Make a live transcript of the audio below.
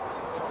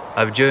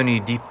I've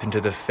journeyed deep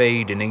into the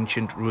Fade in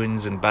ancient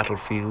ruins and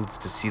battlefields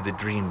to see the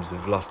dreams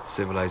of lost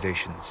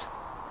civilizations.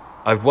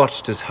 I've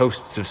watched as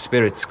hosts of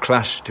spirits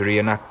clash to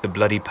reenact the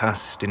bloody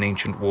past in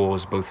ancient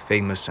wars both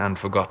famous and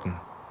forgotten.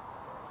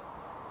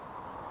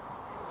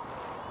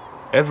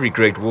 Every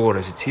great war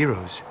has its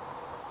heroes.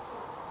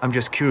 I'm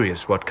just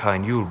curious what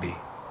kind you'll be.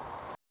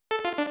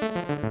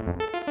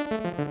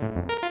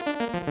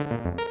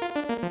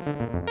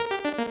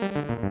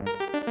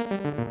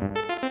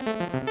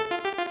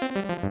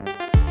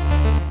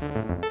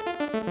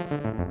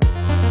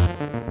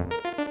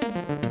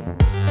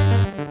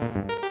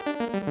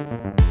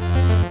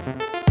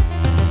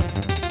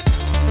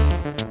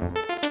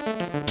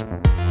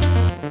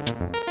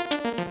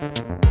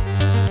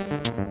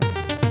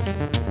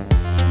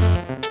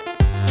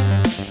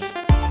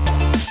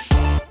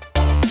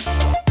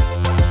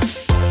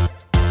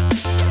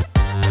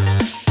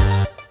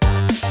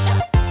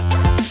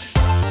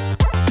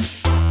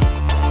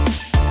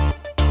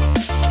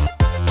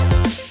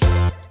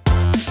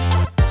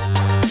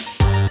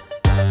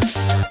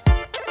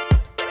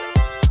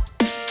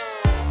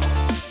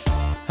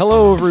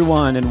 Hello,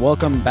 everyone, and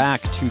welcome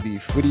back to the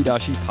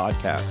Furidashi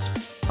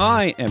podcast.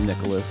 I am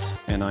Nicholas,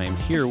 and I am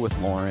here with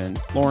Lauren.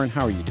 Lauren,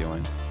 how are you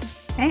doing?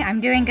 Hey,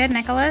 I'm doing good,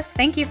 Nicholas.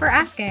 Thank you for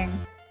asking.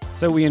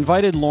 So we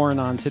invited Lauren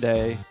on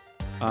today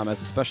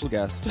as a special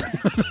guest.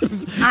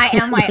 I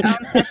am my own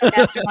special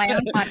guest on my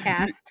own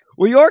podcast.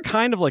 Well, you are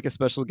kind of like a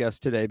special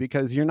guest today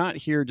because you're not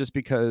here just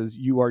because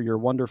you are your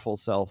wonderful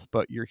self,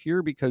 but you're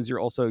here because you're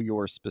also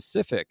your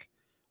specific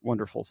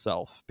wonderful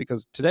self.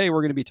 Because today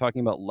we're going to be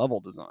talking about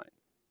level design.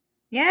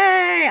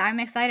 Yay! I'm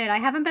excited. I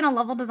haven't been a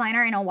level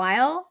designer in a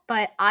while,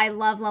 but I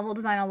love level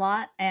design a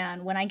lot.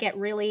 And when I get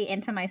really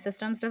into my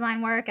systems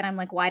design work and I'm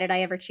like, why did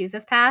I ever choose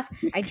this path?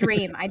 I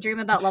dream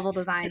about level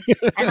design.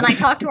 And then I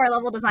talk to our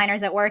level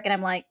designers at work and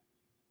I'm like,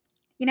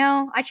 you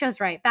know, I chose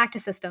right. Back to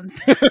systems.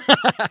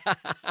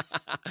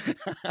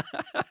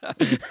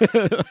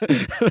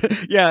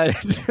 Yeah,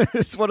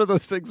 it's one of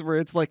those things where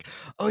it's like,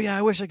 oh yeah,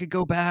 I wish I could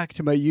go back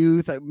to my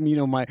youth.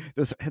 My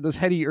those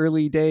heady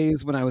early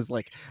days when I was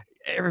like,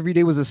 every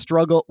day was a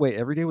struggle. Wait,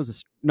 every day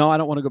was no. I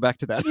don't want to go back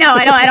to that. No,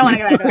 I don't want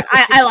to go back to it.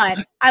 I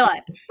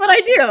lied, but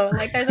I do.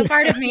 Like, there's a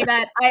part of me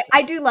that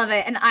I do love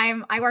it, and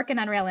I work in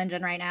Unreal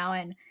Engine right now,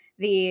 and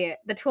the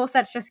tool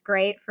set's just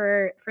great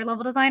for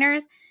level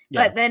designers.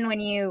 Yeah. But then when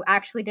you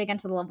actually dig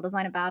into the level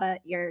design about it,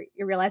 you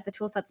realize the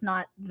tool set's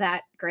not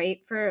that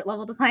great for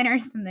level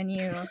designers. And then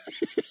you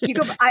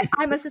go,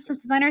 I'm a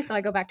systems designer, so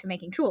I go back to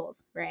making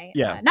tools, right?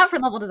 Yeah. Not for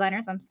level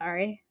designers, I'm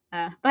sorry.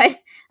 But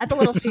that's a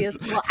little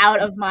out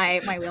of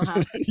my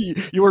wheelhouse.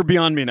 You are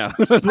beyond me now.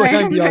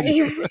 I'm beyond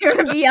you.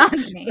 You're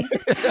beyond me.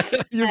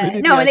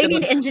 No, they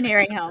need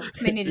engineering help.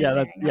 They need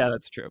engineering help. Yeah,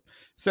 that's true.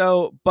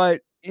 So,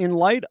 but in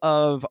light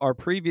of our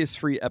previous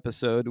free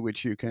episode,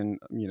 which you can,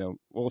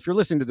 well, if you're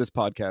listening to this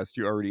podcast,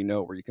 you already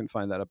know where you can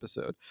find that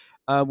episode.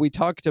 We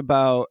talked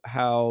about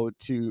how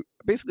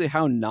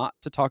not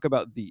to talk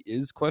about the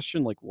is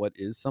question, like what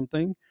is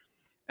something.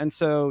 And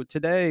so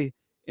today,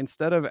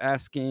 instead of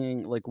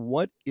asking like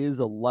what is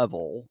a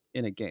level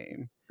in a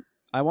game,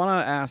 I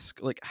want to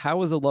ask like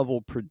how is a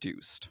level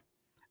produced?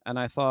 And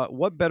I thought,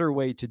 what better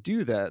way to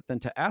do that than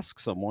to ask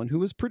someone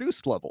who has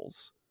produced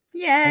levels?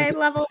 Yay,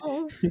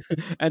 levels.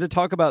 And to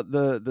talk about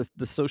the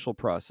social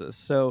process.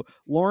 So,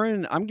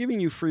 Lauren, I'm giving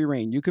you free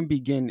reign. You can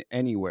begin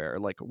anywhere.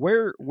 Like,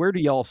 where do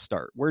y'all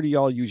start? Where do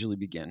y'all usually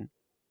begin?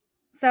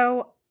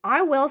 So,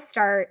 I will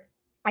start,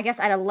 I guess,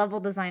 at a level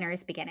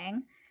designer's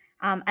beginning.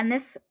 And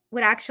this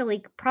would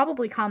actually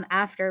probably come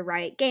after,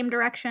 right, game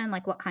direction,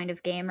 like what kind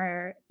of game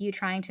are you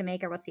trying to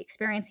make or what's the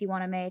experience you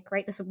want to make,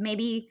 right? This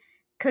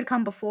could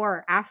come before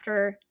or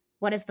after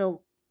what is the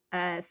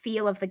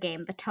feel of the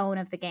game, the tone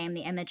of the game,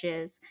 the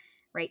images,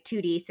 right?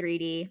 2D,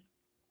 3D,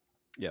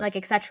 like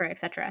et cetera, et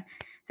cetera.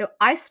 So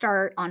I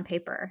start on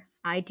paper.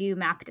 I do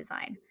map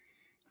design.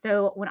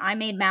 So when I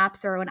made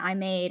maps or when I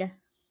made,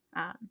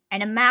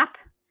 and a map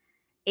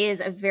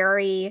is a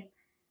very,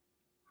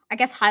 I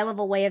guess, high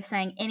level way of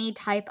saying any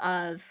type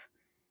of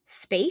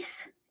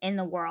space in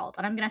the world.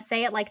 And I'm going to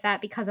say it like that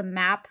because a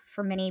map,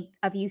 for many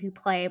of you who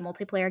play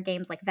multiplayer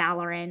games like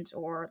Valorant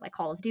or like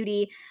Call of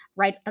Duty,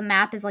 right? A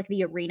map is like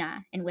the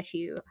arena in which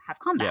you have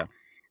combat. Yeah.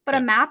 But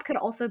a map could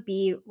also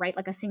be, right,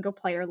 like a single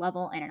player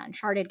level in an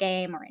Uncharted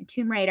game or in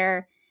Tomb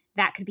Raider.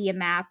 That could be a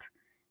map.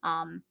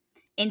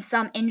 In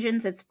some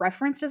engines, it's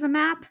referenced as a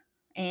map.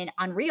 In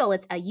Unreal,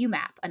 it's a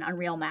UMAP, an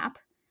Unreal map.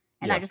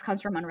 And that just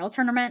comes from Unreal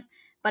Tournament.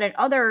 But in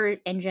other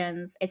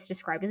engines, it's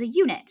described as a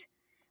unit,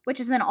 which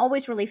is then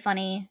always really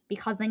funny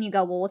because then you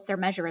go, well, what's their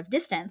measure of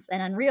distance?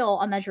 And Unreal,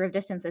 a measure of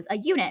distance is a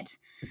unit.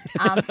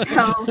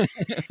 So,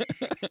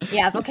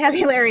 yeah,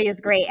 vocabulary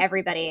is great,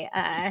 everybody.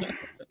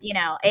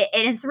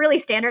 It's really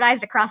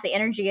standardized across the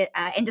energy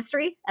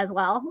industry as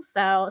well.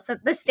 So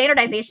this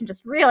standardization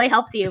just really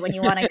helps you when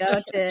you want to go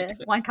to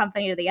one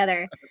company to the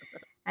other.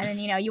 And then,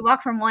 you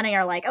walk from one and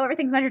you're like, oh,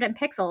 everything's measured in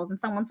pixels. And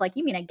someone's like,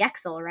 you mean a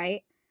gexel,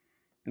 right?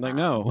 Like,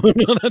 no.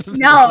 That's No.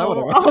 not what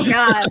I want. Oh,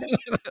 God.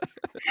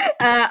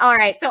 All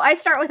right. So I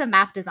start with a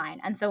map design.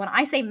 And so when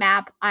I say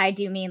map, I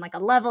do mean like a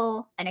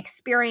level, an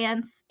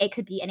experience. It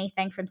could be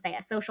anything from, say,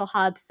 a social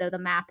hub. So the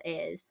map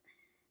is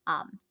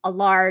a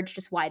large,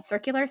 just wide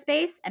circular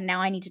space. And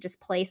now I need to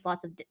just place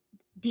lots of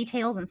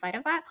details inside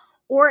of that.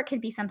 Or it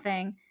could be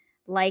something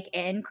like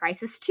in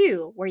Crysis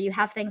 2, where you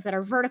have things that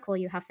are vertical,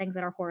 you have things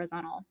that are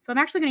horizontal. So I'm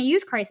actually going to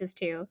use Crysis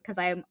 2 because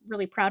I'm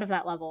really proud of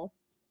that level,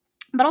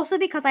 but also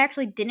because I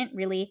actually didn't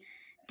really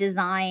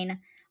design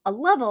a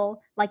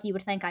level like you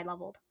would think I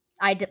leveled.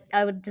 I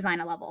would design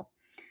a level.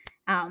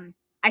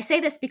 I say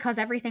this because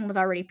everything was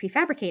already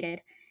prefabricated,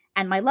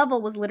 and my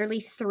level was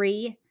literally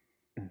three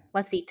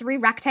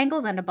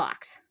rectangles and a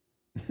box.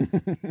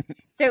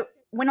 So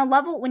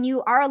when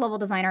you are a level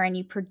designer and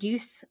you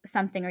produce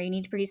something, or you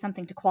need to produce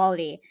something to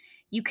quality,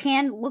 you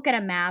can look at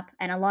a map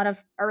and a lot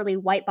of early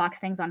white box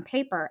things on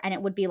paper, and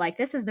it would be like,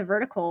 this is the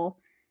vertical,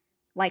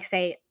 like,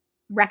 say,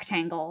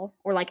 rectangle,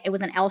 or like it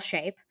was an L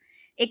shape.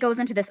 It goes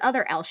into this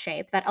other L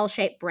shape. That L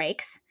shape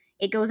breaks.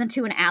 It goes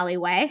into an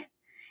alleyway,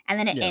 and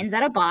then it ends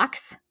at a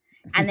box,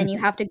 and then you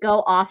have to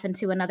go off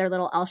into another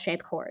little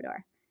L-shaped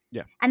corridor.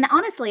 Yeah. And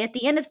honestly, at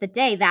the end of the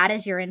day, that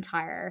is your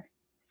entire,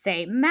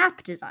 say,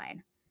 map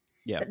design.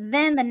 Yeah. But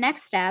then the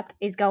next step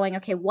is going,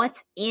 okay,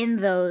 what's in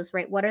those,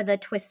 right? What are the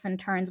twists and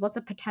turns? What's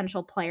a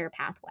potential player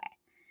pathway?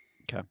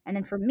 Okay. And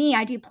then for me,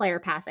 I do player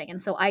pathing. And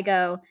so I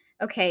go,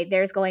 okay,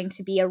 there's going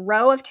to be a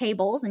row of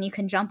tables, and you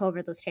can jump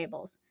over those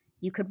tables.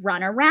 You could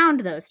run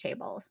around those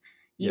tables.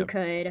 You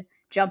could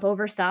jump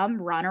over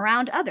some, run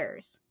around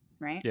others,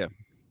 right? Yeah.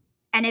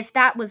 And if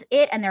that was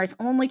it and there's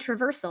only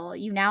traversal,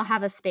 you now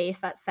have a space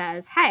that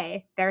says,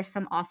 hey, there's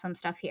some awesome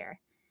stuff here.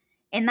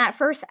 In that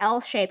first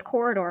L-shaped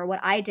corridor, what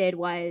I did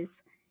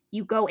was,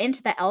 you go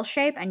into the L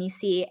shape and you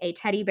see a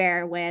teddy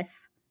bear with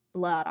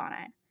blood on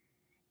it,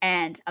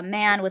 and a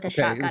man with a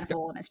shotgun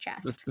hole in his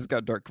chest. This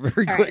got dark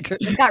very quick.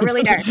 This got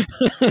really dark.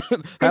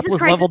 This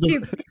is Crysis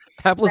 2.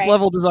 Hapless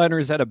level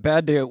designers had a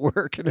bad day at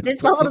work.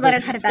 This level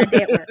designers had a bad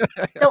day at work.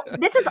 So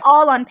this is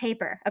all on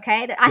paper,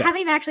 okay? I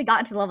haven't even actually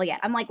gotten to the level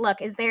yet. I'm like, look,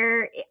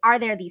 are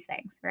there these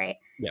things, right?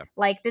 Yeah.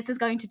 Like, this is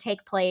going to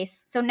take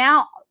place. So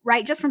now,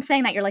 right, just from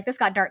saying that, you're like, this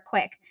got dark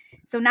quick.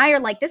 So now you're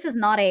like, this is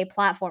not a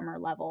platformer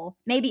level.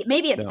 Maybe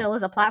it still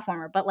is a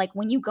platformer, but like,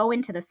 when you go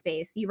into the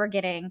space, you are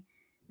getting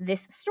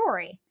this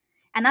story.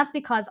 And that's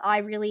because I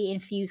really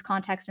infuse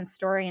context and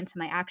story into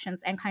my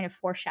actions, and kind of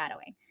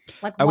foreshadowing.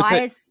 Like, I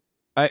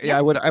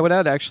would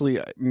add, actually,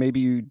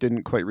 maybe you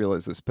didn't quite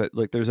realize this, but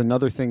like, there's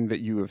another thing that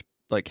you have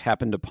like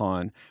happened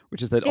upon,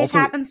 which is that this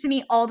happens to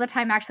me all the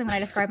time, actually, when I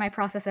describe my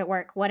process at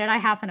work. What did I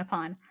happen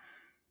upon?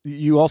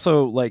 You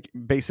also like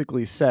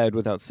basically said,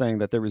 without saying,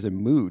 that there was a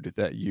mood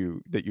that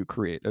you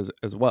create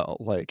as well.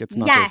 Like, it's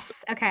not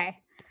just okay.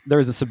 There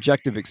is a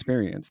subjective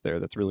experience there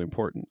that's really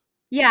important.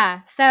 Yeah.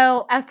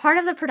 So as part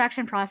of the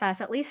production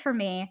process, at least for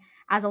me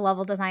as a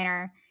level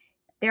designer,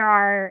 there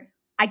are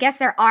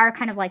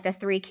kind of like the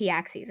three key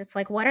axes. It's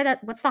like,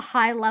 what's the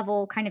high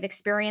level kind of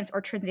experience or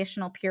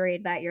transitional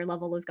period that your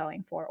level is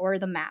going for, or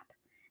the map,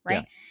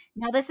 right?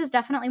 Yeah. Now, this is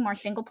definitely more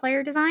single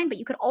player design, but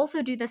you could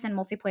also do this in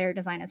multiplayer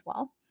design as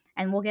well.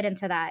 And we'll get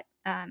into that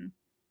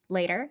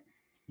later.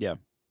 Yeah.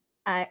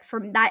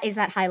 That is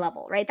that high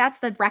level, right? That's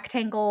the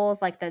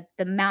rectangles, like the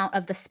amount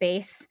of the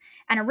space.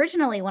 And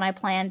originally, when I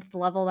planned the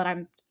level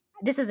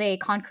this is a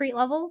concrete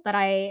level that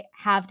I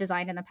have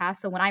designed in the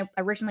past. So when I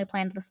originally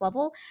planned this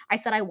level, I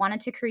said I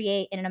wanted to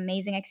create an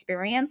amazing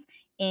experience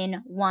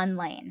in one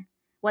lane.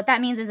 What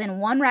that means is, in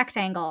one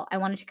rectangle, I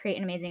wanted to create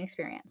an amazing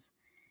experience.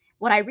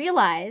 What I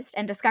realized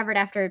and discovered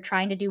after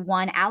trying to do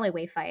one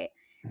alleyway fight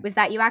was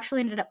that you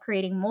actually ended up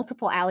creating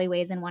multiple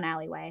alleyways in one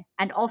alleyway.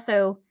 And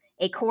also,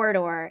 a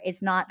corridor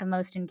is not the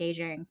most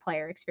engaging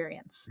player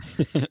experience.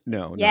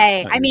 No.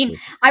 Yay. I mean,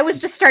 I was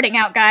just starting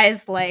out,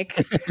 guys. Like,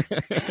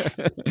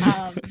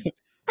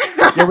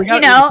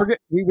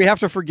 we have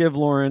to forgive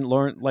Lauren.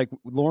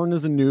 Lauren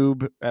is a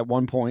noob at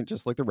one point,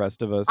 just like the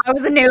rest of us. I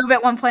was a noob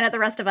at one point at the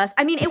rest of us.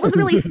 I mean, it was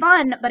really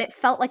fun, but it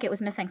felt like it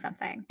was missing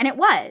something. And it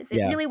was. It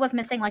really was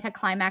missing like a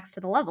climax to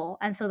the level.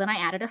 And so then I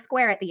added a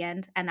square at the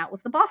end, and that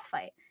was the boss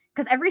fight.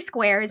 Because every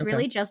square is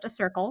really just a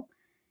circle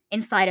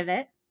inside of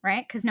it.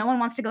 Right? Because no one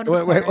wants to go to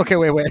the corners.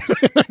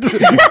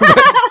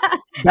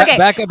 Wait.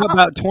 Back up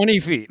about 20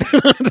 feet.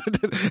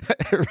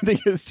 Everything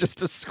is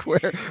just a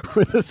square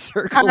with a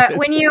circle.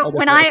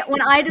 When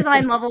I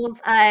design levels,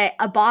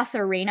 a boss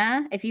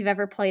arena, if you've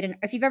ever played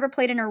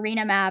an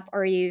arena map,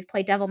 or you've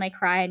played Devil May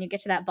Cry and you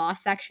get to that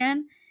boss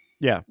section,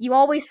 you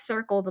always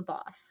circle the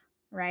boss,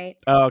 right?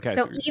 Oh, okay.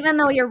 So even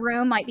though your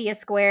room might be a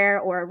square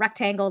or a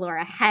rectangle or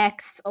a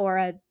hex or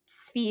a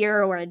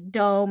sphere or a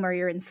dome, or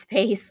you're in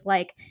space,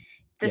 like,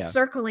 the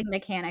circling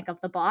mechanic of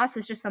the boss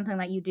is just something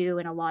that you do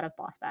in a lot of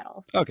boss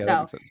battles. Okay, that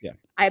makes sense. Yeah.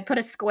 I put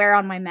a square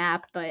on my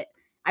map, but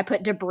I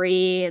put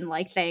debris and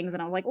like things,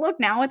 and I was like, look,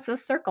 now it's a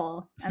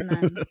circle. And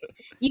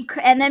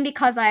then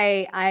because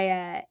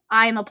I'm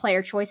a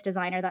player choice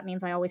designer, that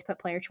means I always put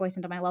player choice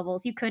into my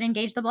levels. You could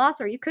engage the boss,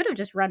 or you could have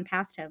just run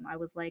past him. I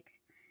was like,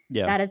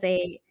 that is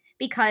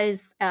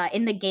because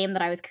in the game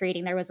that I was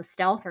creating, there was a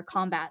stealth or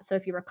combat. So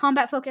if you were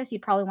combat focused,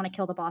 you'd probably want to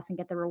kill the boss and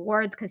get the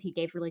rewards because he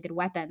gave really good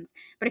weapons.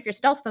 But if you're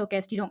stealth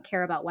focused, you don't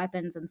care about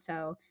weapons, and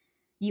so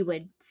you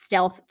would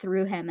stealth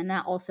through him, and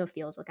that also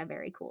feels like a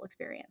very cool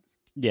experience.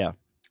 Yeah.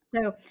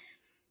 So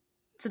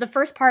the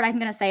first part I'm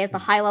going to say is the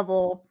high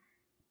level,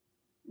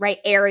 right,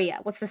 area.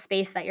 What's the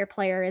space that your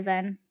player is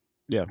in?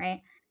 Yeah.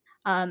 Right.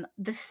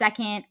 The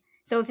second,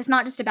 so if it's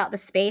not just about the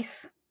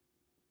space,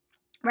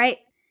 right?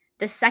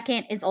 The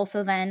second is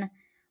also then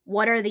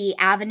what are the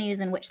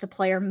avenues in which the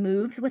player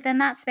moves within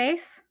that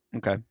space?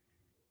 Okay.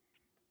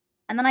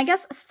 And then I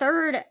guess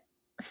third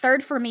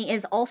for me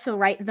is also,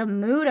 right, the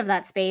mood of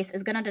that space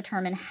is going to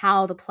determine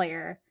how the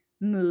player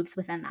moves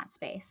within that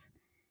space.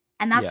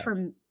 And that's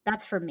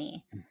for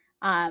me.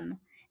 And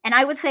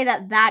I would say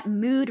that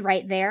mood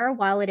right there,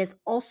 while it is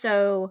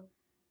also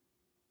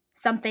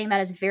something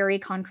that is very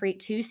concrete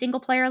to single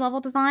player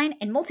level design,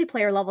 in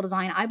multiplayer level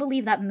design, I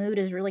believe that mood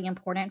is really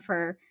important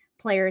for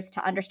players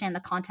to understand the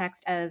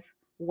context of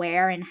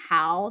where and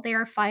how they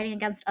are fighting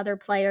against other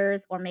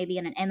players, or maybe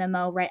in an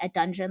MMO, right, a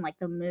dungeon, like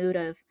the mood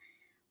of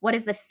what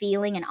is the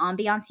feeling and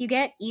ambiance you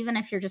get, even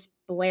if you're just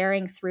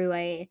blaring through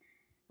a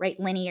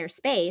linear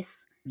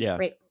space,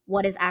 right?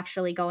 What is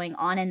actually going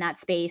on in that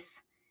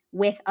space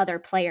with other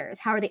players?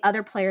 How are the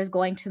other players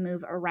going to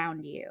move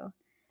around you?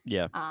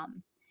 Yeah.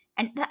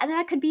 And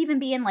that could even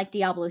be in like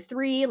Diablo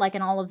 3, like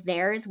in all of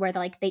theirs, where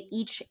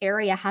each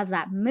area has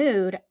that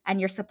mood, and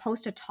you're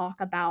supposed to talk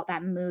about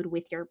that mood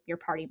with your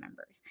party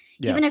members.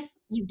 Yeah. Even if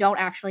you don't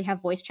actually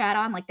have voice chat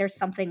on, like there's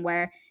something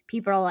where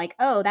people are like,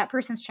 oh, that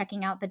person's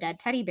checking out the dead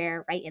teddy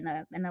bear, right, in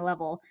the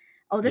level.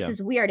 Oh, this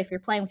is weird. If you're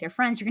playing with your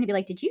friends, you're going to be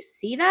like, did you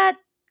see that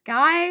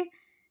guy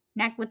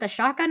with the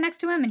shotgun next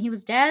to him and he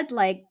was dead?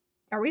 Like,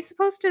 are we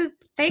supposed to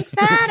think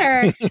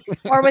that?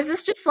 Or was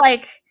this just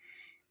like,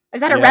 is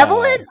that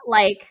irrelevant?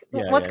 Like,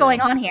 what's going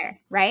on here,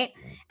 right?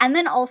 And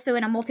then also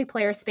in a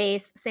multiplayer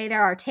space, say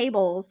there are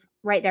tables,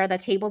 right? There are the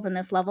tables in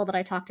this level that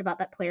I talked about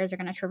that players are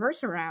going to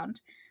traverse around.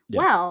 Yeah.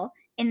 Well,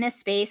 in this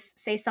space,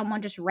 say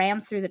someone just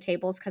rams through the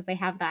tables because they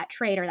have that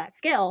trait or that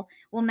skill.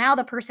 Well, now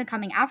the person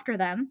coming after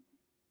them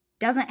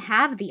doesn't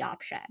have the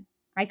option,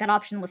 right? That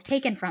option was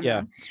taken from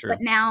them. It's true.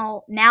 But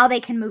now they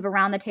can move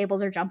around the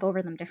tables or jump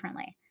over them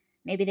differently.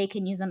 Maybe they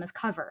can use them as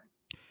cover.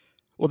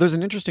 Well, there's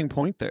an interesting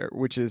point there,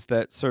 which is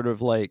that sort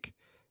of like,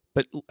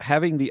 but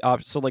having the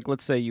so like,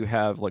 let's say you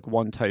have like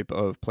one type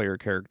of player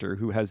character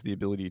who has the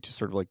ability to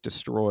sort of like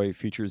destroy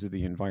features of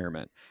the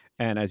environment.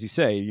 And as you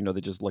say,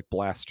 they just like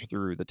blast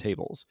through the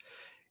tables.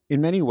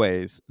 In many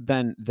ways,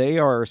 then they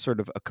are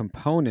sort of a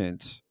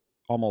component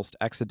almost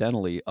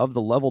accidentally of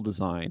the level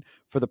design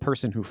for the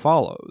person who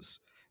follows,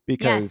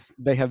 because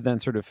they have then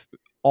sort of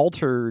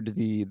altered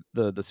the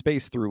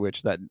space through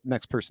which that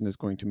next person is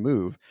going to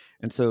move.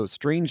 And so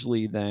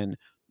strangely then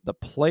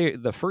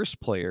the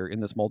first player in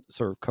this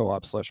sort of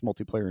co-op /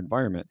 multiplayer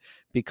environment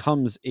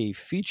becomes a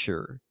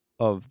feature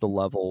of the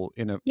level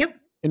in a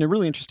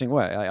really interesting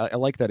way. I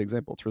like that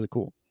example. It's really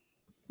cool.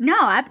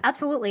 No,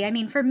 absolutely. I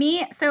mean, for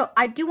me, so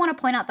I do want to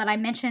point out that I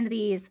mentioned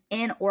these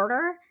in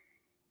order,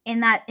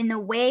 in the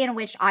way in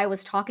which I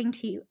was talking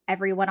to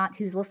everyone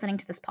who's listening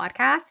to this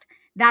podcast.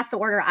 That's the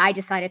order I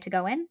decided to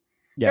go in.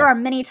 Yeah. There are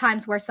many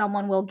times where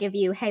someone will give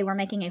you, hey, we're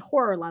making a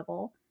horror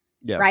level,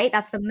 right?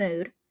 That's the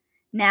mood.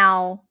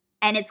 Now,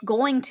 and it's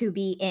going to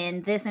be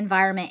in this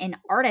environment an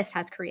artist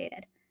has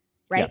created,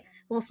 right? Yeah.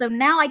 Well, so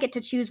now I get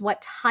to choose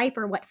what type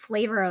or what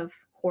flavor of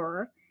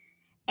horror,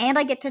 and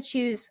I get to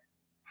choose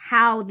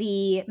how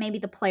maybe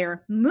the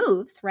player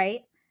moves,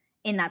 right,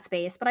 in that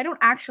space, but I don't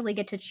actually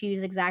get to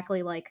choose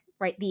exactly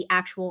the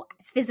actual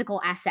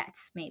physical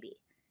assets, maybe,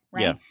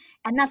 right? Yeah.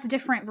 And that's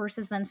different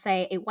versus than,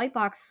 say, a white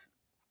box,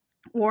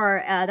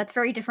 or that's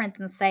very different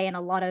than, say, in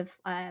a lot of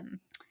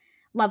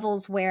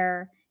levels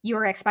where you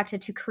are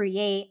expected to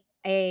create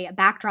a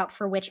backdrop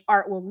for which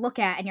art will look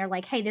at, and you're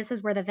like, hey, this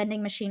is where the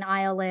vending machine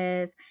aisle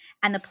is,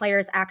 and the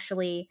players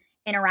actually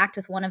interact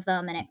with one of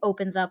them and it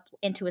opens up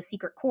into a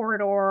secret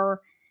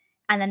corridor,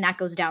 and then that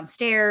goes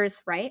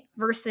downstairs, right?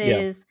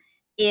 Versus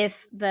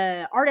if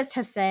the artist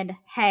has said,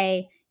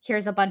 hey,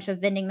 here's a bunch of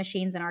vending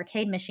machines and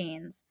arcade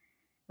machines,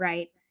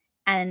 right?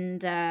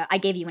 And I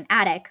gave you an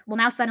attic. Well,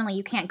 now suddenly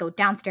you can't go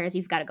downstairs.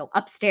 You've got to go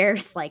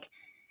upstairs.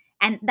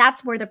 And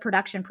that's where the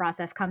production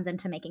process comes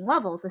into making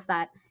levels, is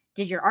that,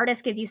 did your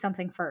artist give you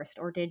something first?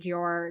 Or did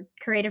your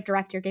creative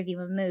director give you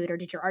a mood? Or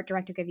did your art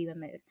director give you a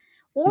mood?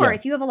 Or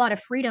if you have a lot of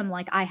freedom,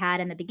 like I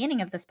had in the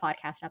beginning of this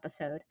podcast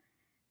episode,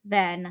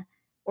 then,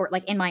 or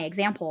like in my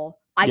example,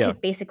 I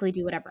could basically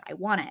do whatever I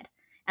wanted.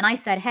 And I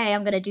said, hey,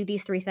 I'm going to do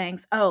these 3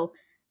 things. Oh,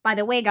 by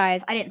the way,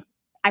 guys,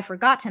 I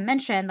forgot to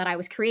mention that I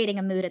was creating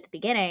a mood at the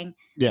beginning.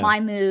 Yeah. My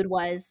mood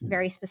was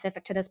very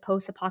specific to this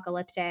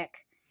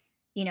post-apocalyptic,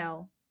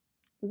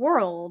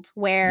 world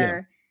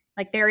where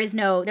there is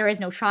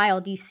no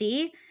child you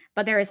see,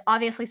 but there is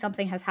obviously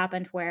something has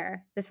happened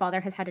where this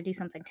father has had to do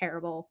something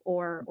terrible,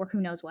 or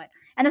who knows what.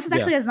 And this is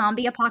actually a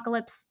zombie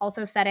apocalypse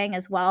also setting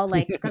as well,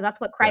 because that's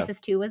what Crysis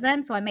 2 was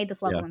in. So I made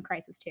this level in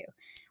Crysis 2,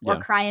 or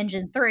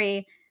CryEngine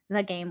 3.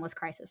 The game was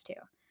Crysis 2.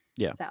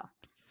 Yeah.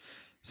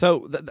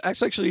 So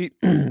Actually,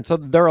 so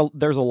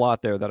there's a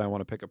lot there that I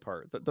want to pick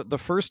apart. The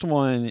first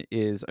one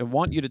is I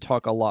want you to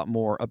talk a lot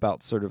more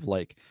about sort of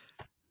like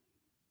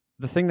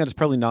the thing that is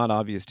probably not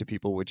obvious to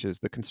people, which is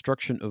the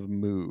construction of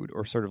mood,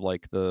 or sort of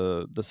like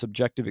the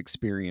subjective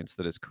experience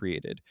that is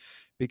created,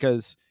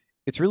 because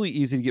it's really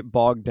easy to get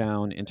bogged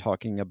down in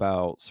talking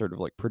about sort of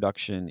like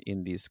production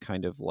in these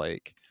kind of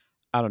like,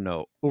 I don't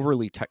know,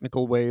 overly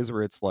technical ways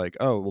where it's like,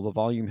 oh, well, the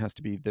volume has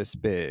to be this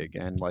big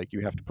and like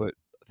you have to put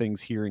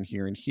things here and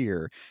here and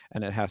here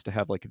and it has to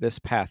have like this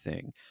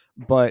pathing.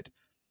 But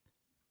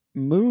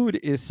mood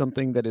is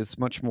something that is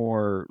much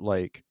more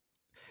like,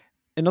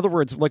 in other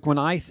words, like when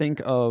I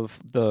think of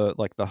the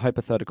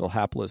hypothetical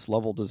hapless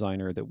level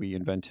designer that we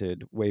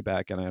invented way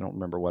back, and I don't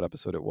remember what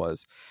episode it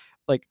was,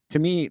 like to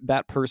me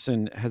that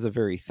person has a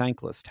very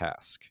thankless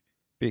task,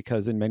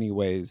 because in many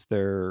ways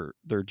their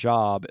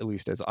job, at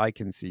least as I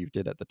conceived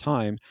it at the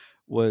time,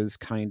 was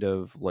kind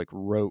of like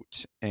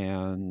rote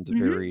and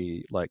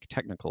very like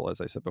technical, as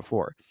I said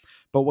before.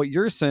 But what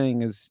you're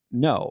saying is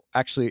no,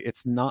 actually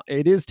it's not,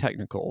 it is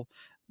technical,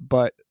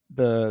 but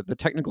the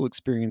technical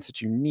experience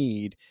that you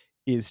need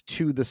is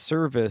to the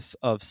service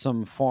of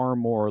some far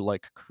more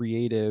like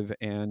creative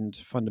and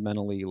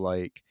fundamentally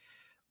like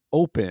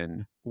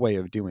open way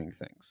of doing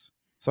things.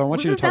 So I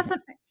want you to talk.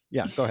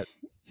 Yeah, go ahead.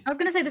 I was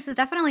going to say, this is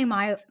definitely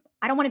I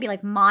don't want to be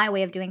like my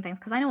way of doing things,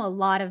 because I know a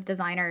lot of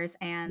designers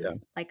and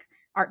like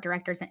art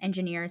directors and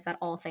engineers that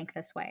all think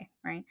this way,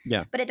 right?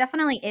 Yeah. But it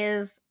definitely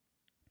is.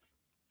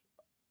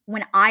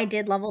 When I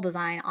did level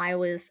design, I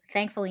was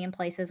thankfully in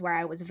places where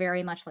I was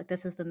very much like,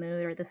 this is the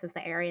mood, or this is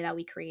the area that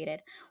we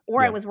created.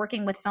 Or I was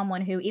working with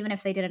someone who, even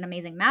if they did an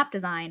amazing map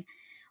design,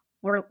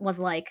 was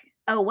like,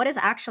 oh, what is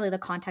actually the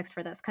context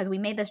for this? Because we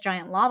made this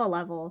giant lava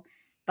level,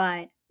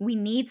 but we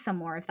need some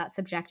more of that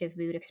subjective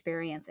mood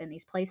experience in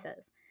these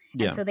places.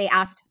 Yeah. And so they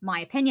asked my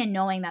opinion,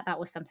 knowing that that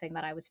was something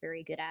that I was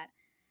very good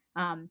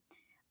at.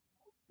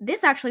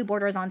 This actually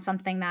borders on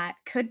something that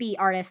could be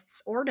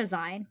artists or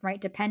design, right?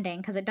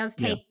 Depending, because it does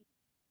take,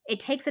 it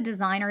takes a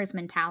designer's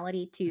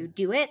mentality to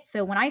do it.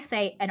 So when I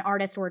say an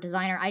artist or a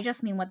designer, I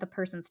just mean what the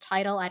person's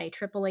title at a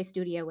AAA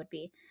studio would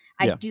be.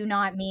 I do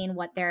not mean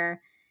what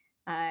their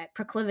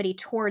proclivity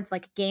towards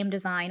like game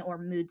design or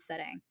mood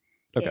setting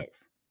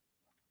is.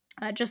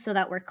 Just so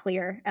that we're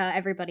clear,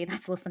 everybody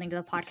that's listening to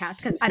the podcast,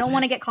 because I don't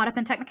want to get caught up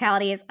in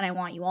technicalities, and I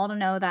want you all to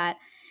know that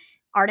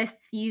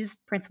artists use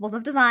principles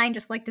of design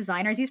just like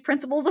designers use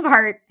principles of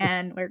art,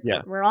 and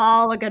we're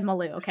all a good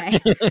Maloo, okay?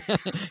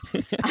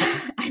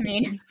 I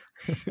mean,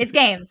 it's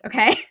games,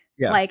 okay?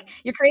 Yeah. Like,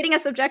 you're creating a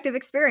subjective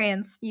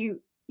experience.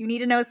 You need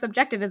to know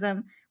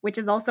subjectivism, which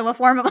is also a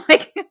form of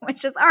like,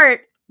 which is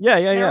art. Yeah,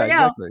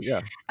 exactly.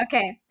 Yeah.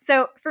 Okay.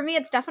 So for me,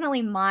 it's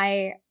definitely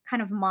my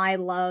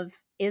love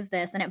is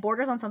this, and it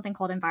borders on something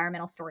called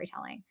environmental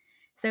storytelling.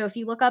 So if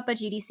you look up a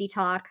GDC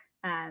talk,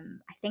 I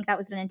think that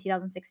was done in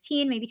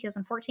 2016, maybe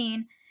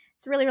 2014.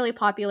 It's really, really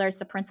popular. It's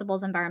the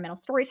Principles of Environmental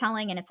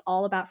Storytelling, and it's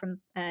all about from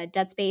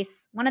Dead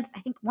Space. I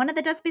think one of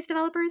the Dead Space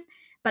developers,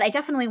 but I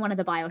definitely one of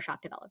the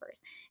BioShock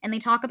developers. And they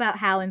talk about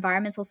how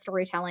environmental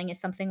storytelling is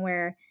something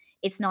where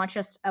it's not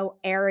just an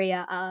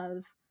area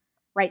of,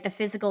 right, the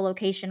physical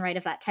location, right,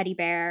 of that teddy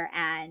bear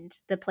and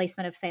the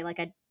placement of, say, like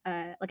a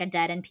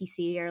dead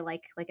NPC or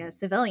like a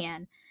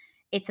civilian.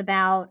 It's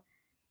about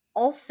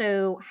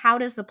also, how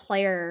does the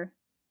player,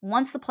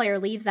 once the player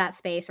leaves that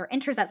space or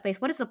enters that space,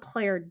 what has the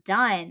player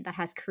done that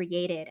has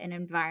created an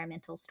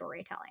environmental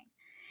storytelling?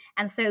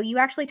 And so you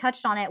actually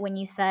touched on it when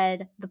you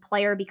said the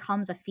player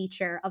becomes a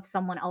feature of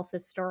someone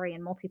else's story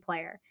in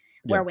multiplayer,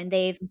 where when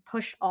they've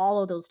pushed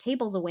all of those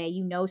tables away,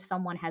 you know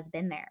someone has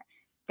been there.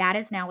 That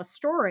is now a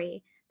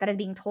story that is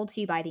being told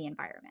to you by the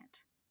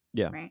environment.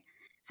 Yeah. Right.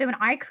 So when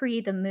I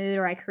create the mood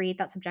or I create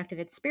that subjective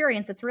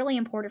experience, it's really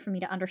important for me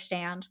to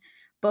understand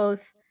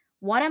both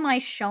what am I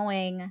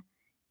showing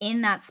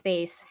in that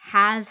space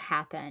has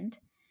happened.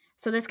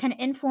 So this can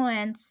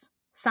influence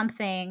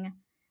something.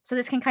 So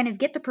this can kind of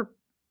get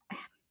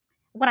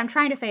what I'm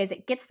trying to say is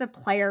it gets the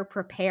player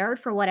prepared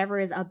for whatever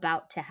is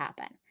about to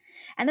happen.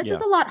 And this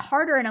is a lot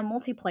harder in a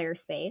multiplayer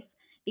space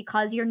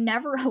because you're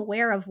never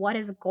aware of what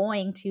is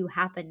going to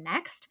happen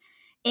next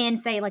in,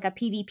 say, like a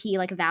PvP,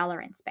 like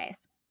Valorant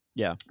space.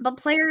 Yeah. But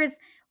players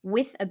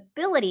with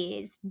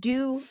abilities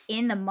do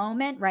in the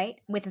moment, right?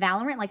 With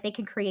Valorant, like they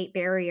can create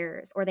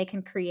barriers or they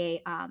can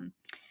create,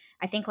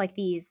 I think like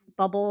these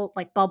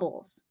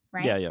bubbles,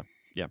 right?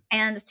 Yeah.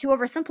 And to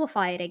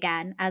oversimplify it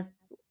again, as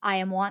I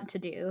am wont to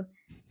do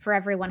for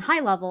everyone high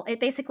level, it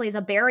basically is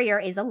a barrier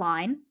is a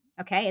line,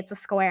 okay? It's a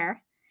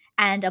square.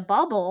 And a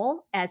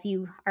bubble, as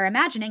you are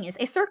imagining, is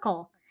a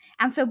circle.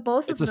 And so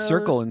both of those... It's a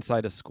circle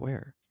inside a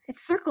square. It's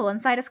a circle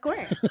inside a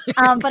square.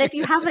 But if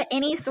you have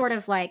any sort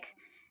of like...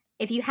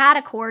 If you had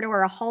a corridor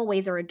or a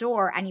hallways or a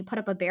door and you put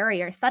up a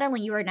barrier,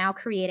 suddenly you are now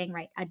creating,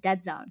 right, a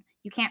dead zone.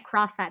 You can't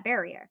cross that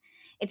barrier.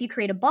 If you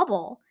create a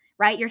bubble,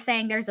 right, you're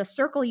saying there's a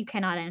circle you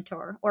cannot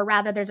enter, or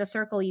rather there's a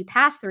circle you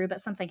pass through, but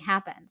something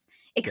happens.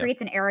 It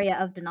creates an area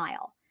of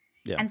denial.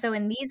 Yeah. And so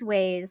in these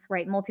ways,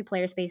 right,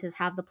 multiplayer spaces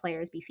have the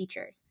players be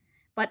features.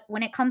 But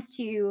when it comes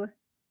to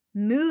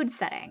mood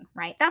setting,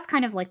 right, that's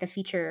kind of like the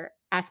feature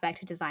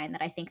aspect of design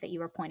that I think that you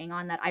were pointing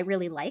on that I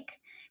really like,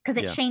 because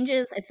it Yeah.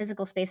 changes a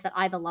physical space that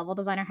I, the level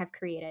designer, have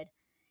created.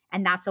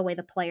 And that's the way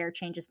the player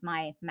changes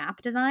my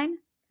map design.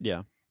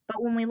 Yeah.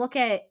 But when we look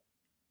at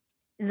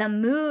the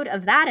mood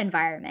of that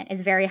environment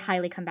is very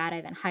highly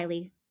combative and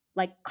highly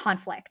like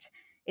conflict.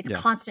 It's Yeah.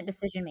 constant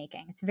decision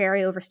making. It's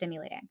very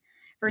overstimulating.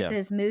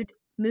 Versus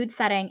mood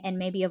setting and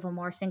maybe of a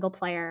more single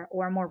player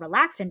or a more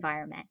relaxed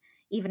environment,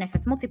 even if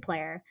it's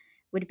multiplayer,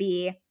 would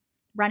be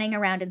running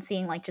around and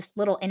seeing like just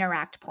little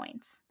interact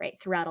points right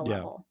throughout a Yeah.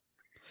 level.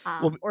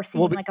 Well, Or well,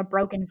 seeing be- like a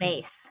broken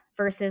vase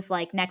versus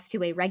like next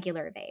to a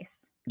regular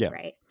vase. Yeah.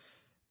 Right.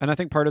 And I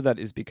think part of that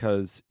is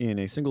because in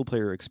a single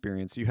player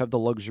experience, you have the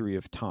luxury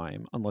of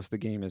time, unless the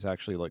game is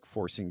actually like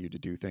forcing you to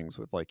do things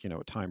with like,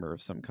 a timer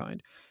of some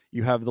kind.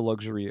 You have the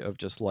luxury of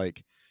just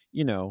like,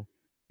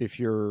 if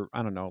you're,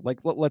 I don't know, like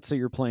let's say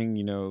you're playing,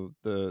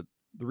 the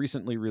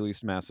recently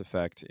released Mass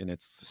Effect and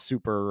it's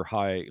super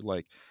high,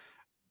 like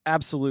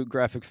absolute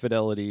graphic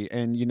fidelity,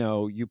 and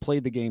you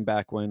played the game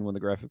back when the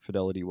graphic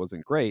fidelity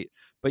wasn't great,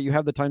 but you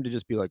have the time to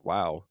just be like,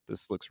 wow,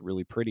 this looks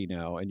really pretty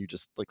now, and you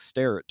just like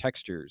stare at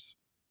textures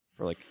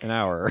for like an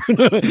hour.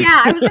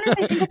 Yeah, I was going to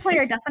say single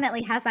player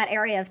definitely has that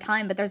area of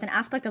time, but there's an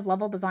aspect of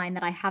level design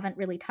that I haven't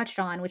really touched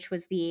on, which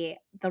was the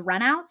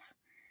runouts.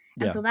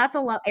 And Yeah. so that's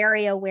a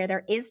area where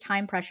there is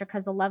time pressure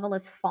because the level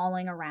is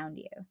falling around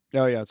you,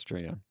 Oh yeah, it's true.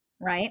 Yeah.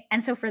 right?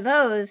 And so for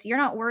those, you're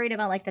not worried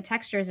about like the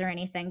textures or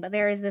anything, but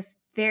there is this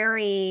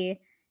very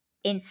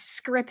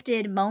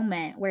inscripted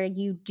moment where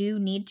you do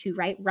need to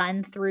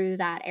run through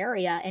that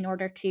area in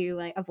order to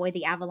like, avoid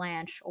the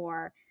avalanche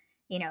or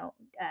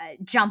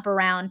jump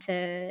around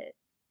to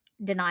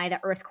deny the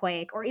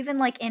earthquake, or even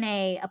like in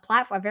a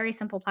platform, a very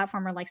simple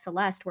platformer like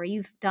Celeste, where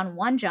you've done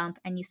one jump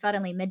and you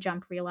suddenly mid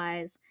jump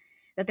realize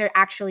that there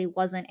actually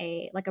wasn't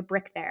a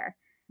brick there,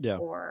 Yeah.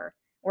 or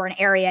an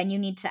area, and you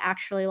need to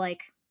actually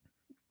like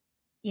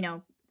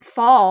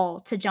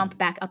fall to jump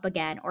back up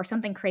again, or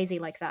something crazy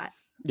like that.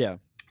 Yeah.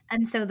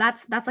 And so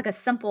that's like a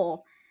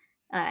simple,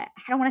 I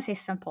don't want to say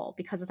simple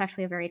because it's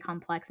actually a very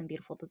complex and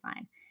beautiful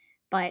design,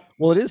 but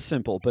Well, it is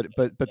simple, but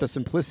the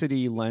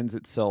simplicity lends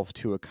itself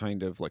to a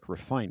kind of like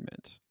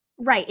refinement.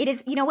 right, it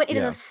is, it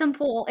is Yeah. a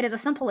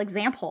simple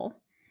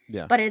example,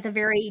 Yeah. but it is a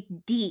very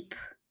deep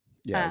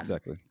Yeah,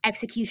 exactly.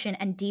 execution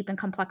and deep and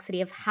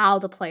complexity of how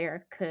the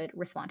player could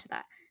respond to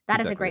that. That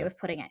is a Exactly, great yeah. way of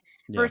putting it.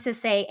 Yeah. Versus,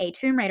 say, a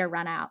Tomb Raider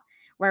run out,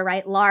 where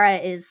Lara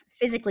is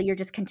physically, you're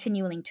just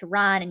continuing to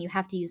run and you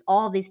have to use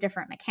all of these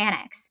different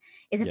mechanics.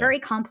 Is a Yeah. very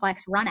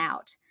complex run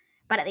out,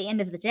 but at the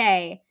end of the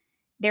day,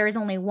 there is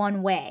only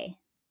one way,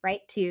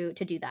 right, to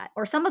do that.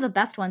 Or some of the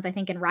best ones, I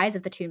think, in Rise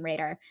of the Tomb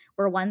Raider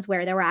were ones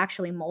where there were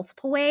actually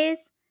multiple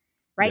ways,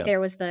 right? Yeah. There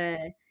was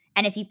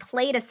and if you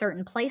played a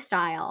certain play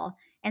style,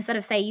 instead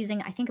of say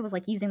using, I think it was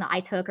like using the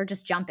ice hook or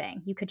just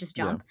jumping, you could just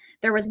jump.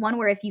 There was one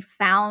where if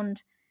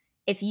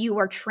you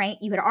were trained,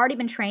 you had already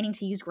been training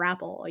to use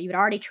grapple, or you had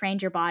already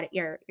trained your body,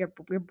 your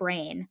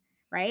brain,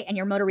 right, and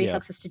your motor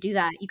reflexes to do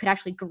that, you could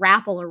actually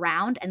grapple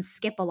around and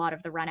skip a lot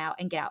of the run out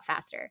and get out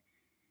faster.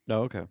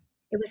 Oh, okay.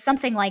 It was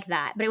something like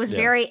that, but it was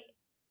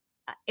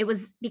it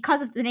was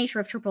because of the nature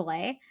of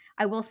AAA.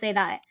 I will say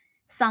that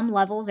some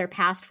levels are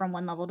passed from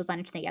one level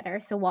designer to the other.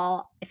 So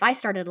while if I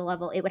started a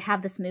level, it would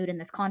have this mood and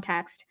this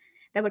context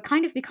that would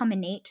kind of become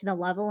innate to the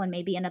level, and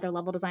maybe another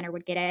level designer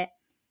would get it.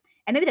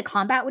 And maybe the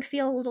combat would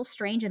feel a little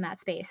strange in that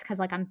space because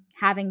like I'm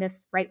having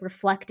this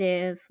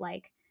reflective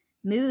like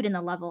mood in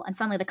the level, and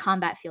suddenly the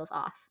combat feels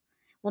off.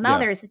 Well, now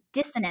there's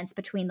dissonance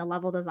between the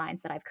level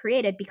designs that I've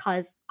created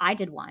because I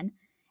did one,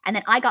 and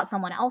then I got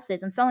someone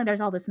else's, and suddenly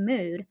there's all this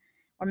mood,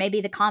 or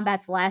maybe the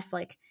combat's less.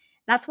 Like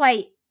that's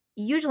why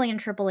usually in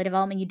AAA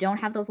development you don't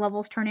have those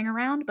levels turning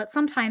around, but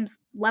sometimes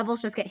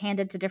levels just get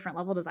handed to different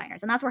level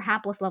designers, and that's where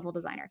hapless level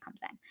designer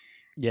comes in.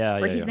 Yeah,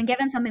 where he's been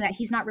given something that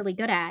he's not really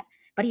good at,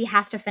 but he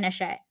has to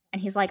finish it,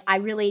 and he's like, I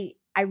really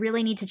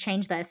need to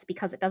change this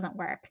because it doesn't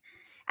work.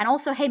 And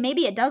also, hey,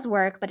 maybe it does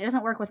work, but it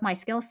doesn't work with my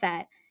skill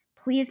set.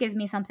 Please give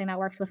me something that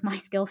works with my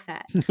skill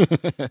set.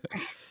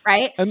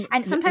 Right?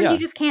 And sometimes you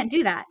just can't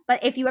do that.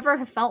 But if you ever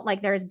have felt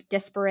like there's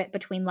disparate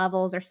between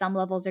levels, or some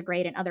levels are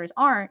great and others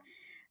aren't,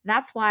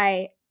 that's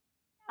why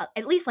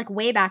at least like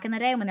way back in the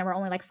day when there were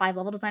only like 5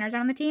 level designers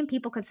on the team,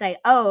 people could say,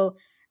 oh,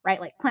 right,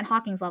 like Clint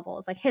Hawking's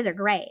levels, like his are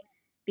great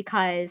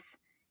because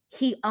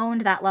he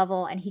owned that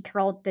level and he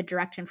controlled the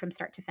direction from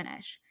start to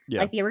finish.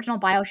 Like the original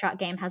BioShock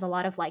game has a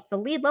lot of like the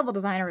lead level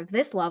designer of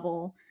this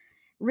level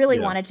really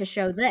wanted to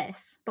show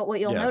this. But what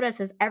you'll notice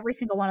is every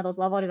single one of those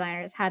level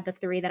designers had the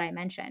 3 that I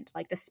mentioned,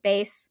 like the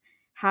space,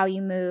 how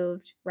you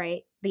moved,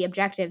 right, the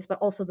objectives, but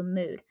also the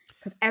mood,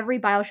 because every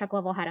BioShock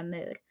level had a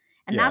mood.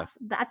 And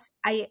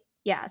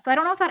so I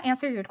don't know if that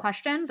answered your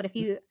question, but if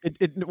you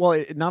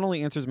it not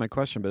only answers my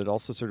question, but it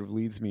also sort of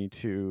leads me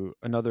to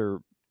another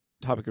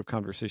topic of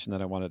conversation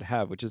that I wanted to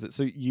have, which is that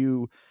so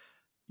you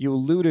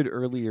alluded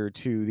earlier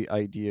to the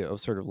idea of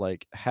sort of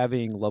like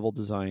having level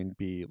design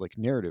be like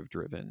narrative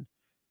driven.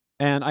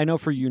 And I know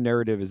for you,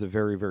 narrative is a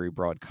very, very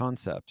broad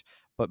concept,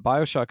 but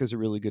BioShock is a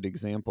really good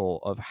example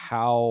of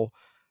how,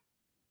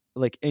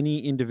 like,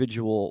 any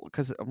individual,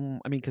 because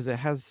because it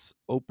has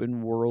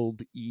open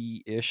world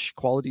ish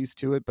qualities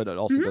to it, but it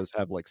also Mhm. does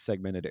have like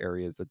segmented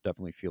areas that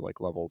definitely feel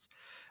like levels.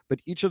 But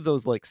each of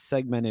those like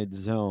segmented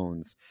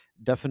zones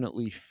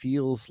definitely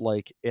feels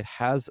like it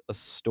has a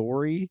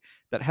story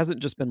that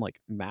hasn't just been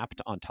like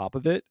mapped on top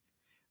of it,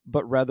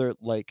 but rather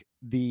like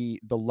the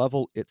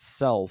level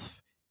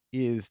itself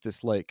is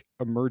this like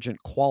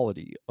emergent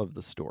quality of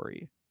the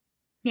story.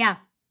 Yeah.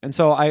 And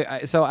so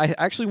I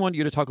actually want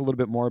you to talk a little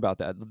bit more about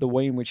that, the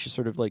way in which you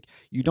sort of like,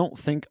 you don't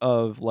think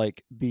of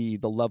like the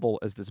level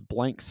as this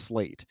blank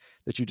slate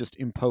that you just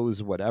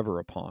impose whatever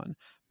upon,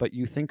 but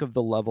you think of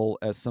the level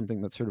as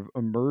something that sort of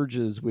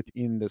emerges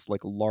within this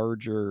like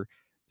larger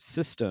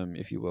system,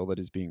 if you will, that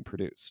is being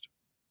produced.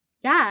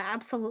 Yeah,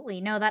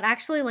 absolutely. No, that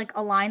actually like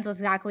aligns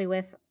exactly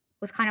with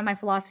kind of my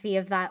philosophy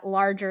of that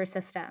larger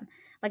system.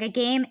 Like a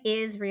game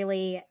is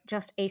really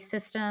just a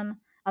system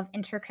of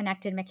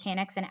interconnected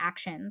mechanics and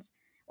actions,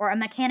 or a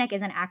mechanic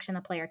is an action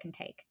the player can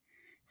take.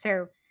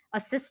 So a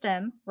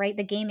system, right,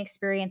 the game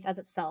experience as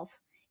itself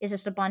is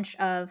just a bunch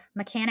of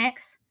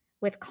mechanics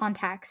with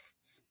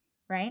contexts,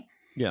 right?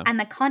 Yeah. And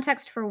the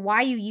context for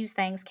why you use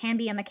things can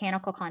be a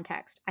mechanical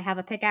context. I have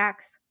a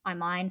pickaxe, I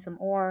mine some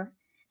ore,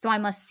 so I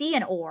must see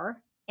an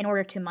ore in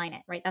order to mine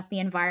it, right? That's the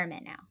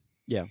environment now.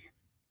 Yeah.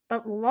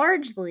 But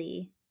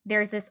largely,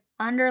 there's this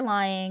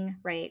underlying,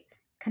 right,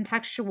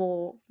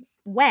 contextual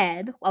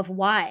web of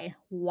why.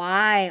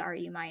 Why are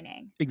you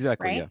mining?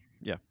 Exactly. Right? Yeah.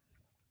 Yeah.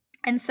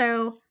 And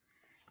so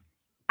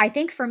I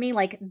think for me,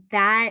 like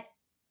that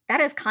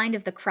is kind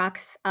of the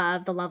crux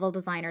of the level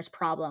designer's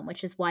problem,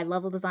 which is why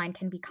level design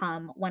can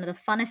become one of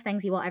the funnest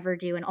things you will ever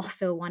do, and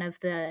also one of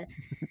the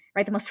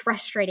right the most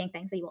frustrating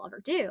things that you will ever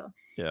do.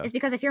 Yeah. Is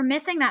because if you're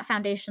missing that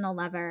foundational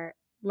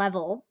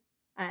level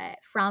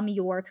from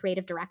your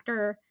creative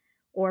director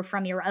or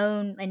from your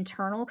own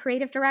internal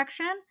creative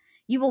direction,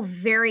 you will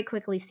very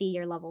quickly see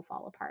your level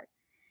fall apart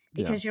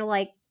because you're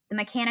like, the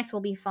mechanics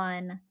will be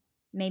fun,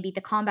 maybe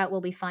the combat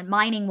will be fun,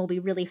 mining will be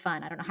really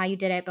fun. I don't know how you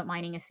did it, but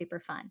mining is super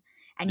fun.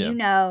 And Yeah. you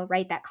know,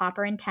 right, that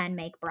copper and tin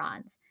make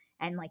bronze,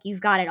 and like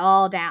you've got it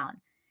all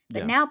down. But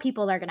Yeah. now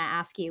people are going to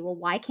ask you, well,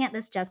 why can't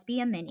this just be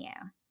a menu?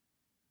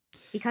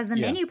 Because the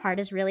Yeah. menu part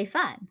is really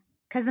fun,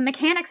 because the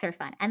mechanics are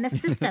fun, and the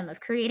system of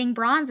creating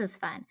bronze is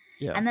fun.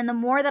 Yeah. And then the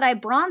more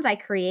that bronze I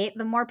create,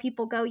 the more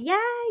people go, yeah,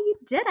 you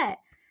did it,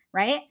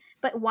 right?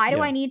 But why do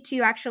Yeah. I need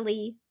to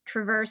actually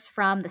traverse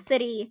from the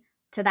city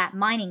to that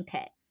mining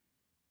pit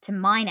to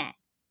mine it?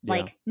 Yeah.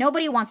 Like,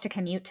 nobody wants to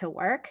commute to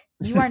work.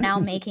 You are now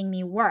making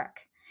me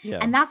work. Yeah.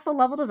 And that's the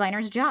level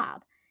designer's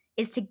job,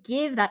 is to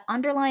give that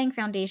underlying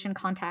foundation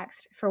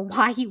context for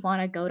why you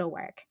want to go to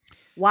work,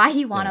 why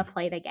you want to Yeah.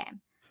 play the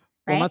game,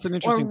 Well, right? that's an Or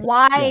interesting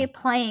why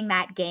playing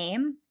that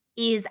game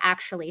is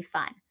actually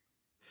fun.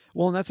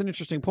 Well, and that's an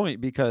interesting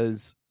point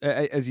because,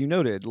 as you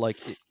noted, like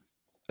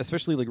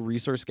especially like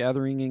resource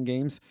gathering in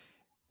games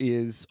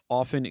is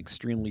often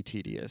extremely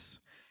tedious.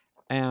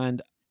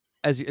 And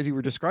as you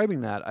were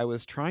describing that, I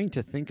was trying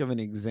to think of an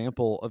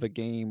example of a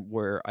game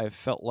where I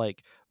felt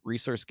like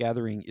resource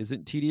gathering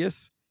isn't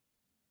tedious,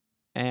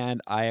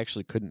 and I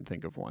actually couldn't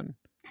think of one.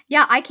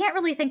 Yeah, I can't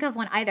really think of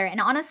one either. And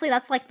honestly,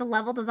 that's like the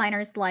level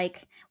designer's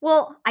like,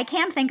 well, I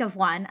can think of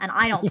one and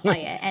I don't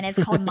play it, and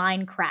it's called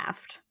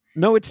Minecraft.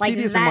 No, it's Like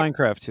tedious that- in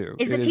Minecraft too.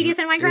 Is it tedious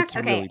in Minecraft? It's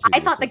Okay, really I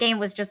tedious, thought the yes. game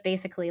was just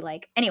basically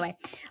like anyway.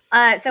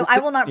 So I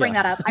will not bring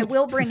that up. I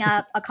will bring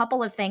up a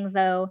couple of things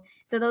though.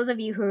 So those of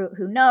you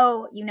who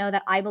know, you know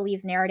that I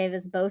believe narrative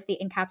is both the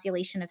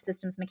encapsulation of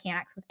systems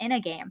mechanics within a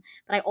game,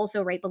 but I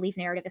also believe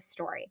narrative is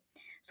story.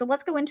 So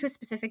let's go into a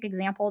specific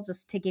example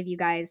just to give you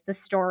guys the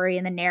story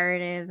and the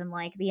narrative and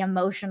like the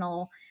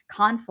emotional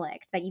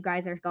conflict that you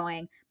guys are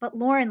going. But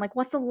Lauren, like,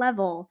 what's a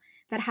level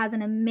that has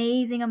an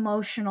amazing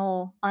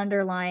emotional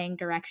underlying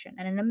direction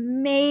and an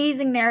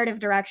amazing narrative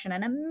direction,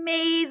 an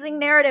amazing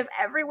narrative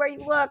everywhere you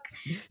look,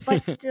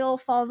 but still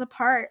falls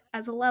apart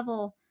as a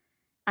level?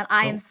 And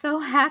I am so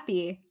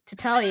happy to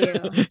tell you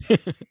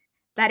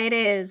that it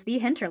is the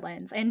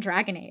Hinterlands in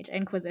Dragon Age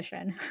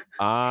Inquisition.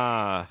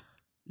 Ah,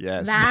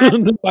 yes.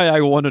 That I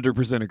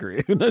 100%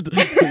 agree.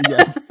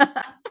 Yes,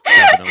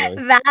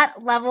 definitely. That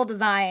level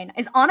design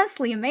is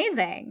honestly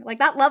amazing. Like,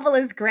 that level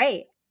is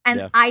great.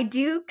 And I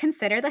do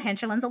consider the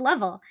Hinterlands a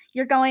level.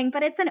 You're going,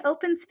 but it's an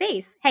open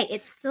space. Hey,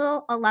 it's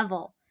still a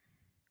level,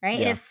 right?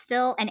 Yeah. It is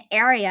still an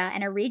area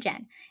and a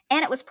region.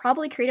 And it was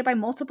probably created by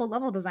multiple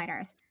level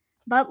designers.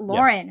 But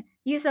Lauren,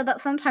 you said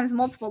that sometimes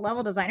multiple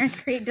level designers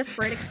create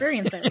disparate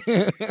experiences.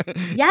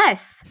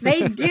 Yes,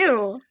 they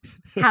do.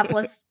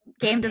 Hapless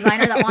game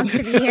designer that wants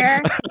to be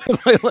here.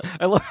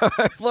 I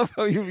love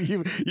how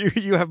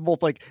you have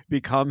both like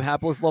become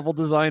hapless level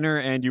designer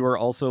and you are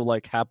also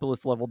like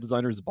hapless level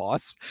designer's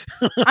boss.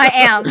 I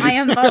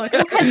am both,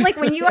 because like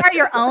when you are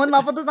your own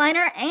level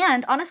designer,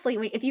 and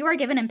honestly, if you are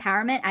given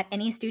empowerment at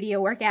any studio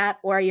you work at,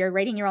 or you're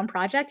rating your own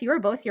project, you are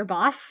both your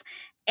boss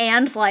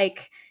and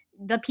like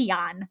the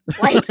peon.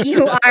 Like,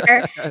 you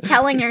are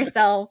telling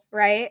yourself,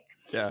 right?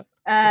 Yeah.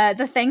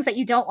 the things that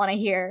you don't want to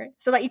hear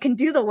so that you can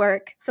do the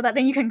work so that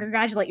then you can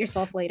congratulate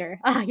yourself later.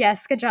 Ah,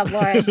 yes, good job,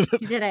 Lauren.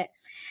 You did it.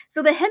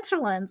 So the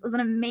Hinterlands is an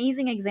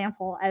amazing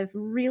example of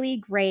really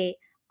great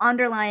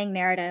underlying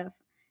narrative,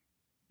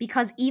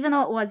 because even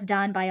though it was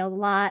done by a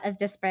lot of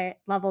disparate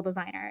level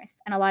designers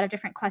and a lot of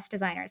different quest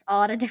designers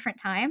all at a different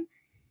time,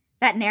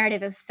 that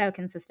narrative is so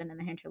consistent in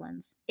the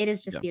Hinterlands. It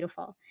is just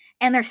beautiful.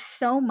 And there's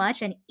so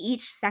much, and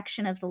each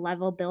section of the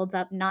level builds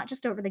up not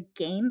just over the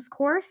game's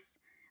course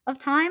of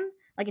time.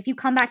 Like if you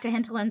come back to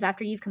Hinterlands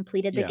after you've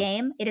completed the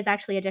game, it is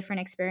actually a different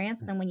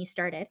experience than when you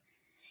started.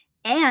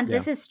 And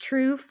this is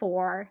true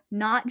for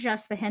not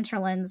just the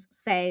Hinterlands,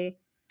 say,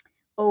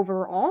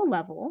 overall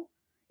level.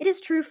 It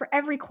is true for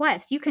every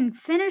quest. You can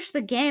finish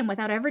the game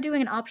without ever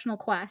doing an optional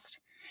quest.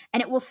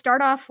 And it will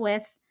start off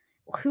with,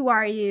 who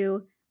are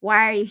you?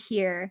 Why are you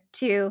here?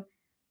 To,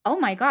 oh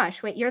my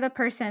gosh, wait, you're the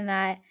person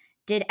that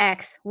did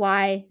X,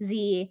 Y,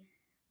 Z,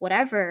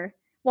 whatever.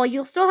 Well,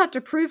 you'll still have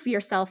to prove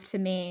yourself to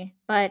me,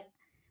 but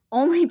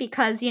only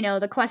because, you know,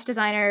 the quest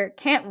designer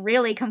can't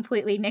really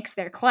completely nix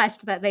their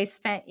quest that they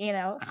spent, you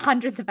know,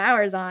 hundreds of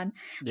hours on.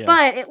 Yeah.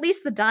 But at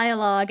least the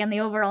dialogue and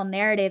the overall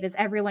narrative is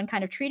everyone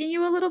kind of treating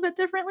you a little bit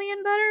differently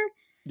and better.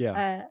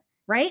 Yeah.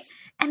 Right?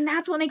 And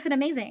that's what makes it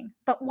amazing.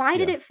 But why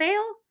did it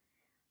fail?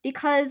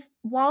 Because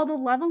while the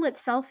level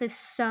itself is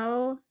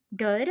so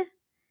good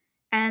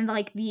and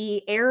like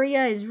the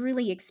area is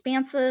really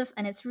expansive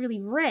and it's really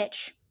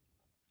rich,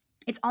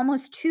 it's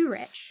almost too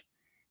rich,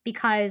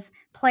 because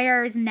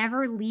players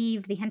never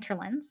leave the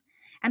Hinterlands,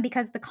 and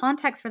because the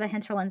context for the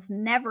Hinterlands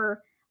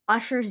never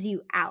ushers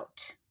you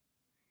out.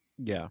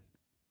 Yeah.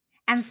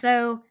 And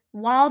so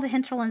while the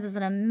Hinterlands is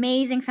an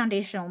amazing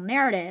foundational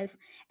narrative,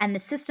 and the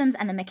systems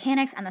and the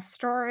mechanics and the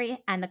story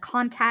and the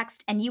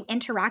context and you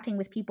interacting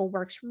with people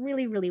works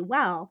really, really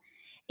well,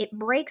 it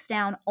breaks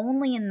down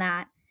only in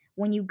that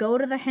when you go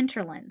to the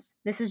Hinterlands,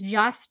 this is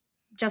just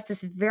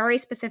this very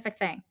specific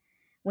thing.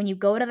 When you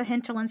go to the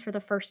Hinterlands for the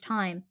first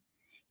time,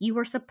 you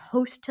were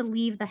supposed to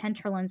leave the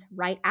Hinterlands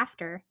right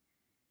after.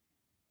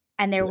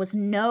 And there was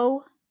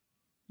no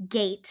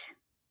gate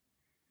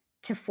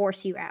to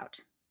force you out.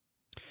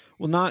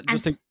 Well, not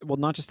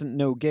just a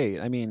no gate.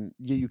 I mean,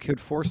 you could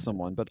force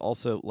someone, but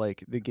also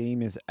like the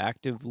game is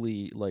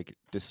actively like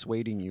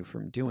dissuading you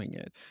from doing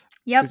it.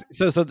 Yep.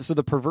 So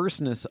the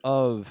perverseness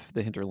of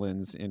the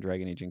Hinterlands in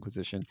Dragon Age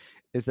Inquisition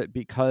is that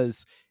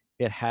because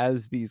it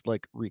has these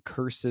like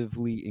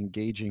recursively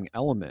engaging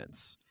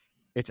elements,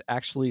 it's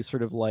actually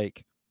sort of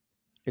like,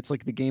 it's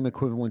like the game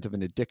equivalent of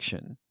an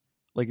addiction.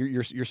 Like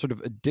you're sort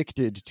of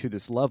addicted to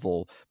this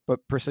level, but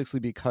precisely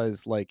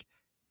because like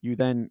you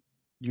then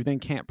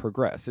can't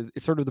progress.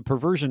 It's sort of the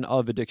perversion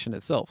of addiction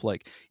itself.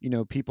 Like, you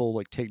know, people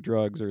like take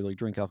drugs or like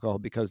drink alcohol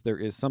because there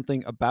is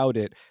something about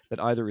it that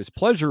either is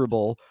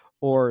pleasurable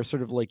or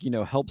sort of like, you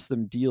know, helps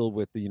them deal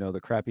with the, you know, the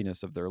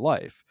crappiness of their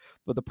life.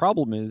 But the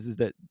problem is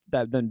that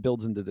then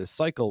builds into this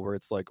cycle where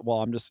it's like,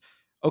 well, I'm just,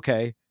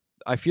 okay,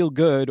 I feel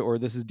good, or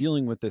this is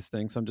dealing with this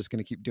thing, so I'm just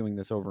going to keep doing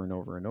this over and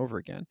over and over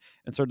again.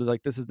 And sort of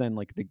like this is then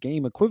like the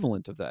game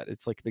equivalent of that.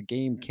 It's like the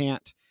game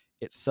can't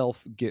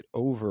itself get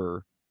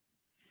over.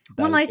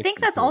 Well, I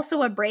think that's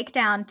also a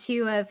breakdown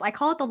too of, I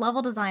call it the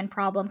level design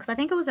problem, because I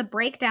think it was a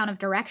breakdown of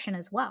direction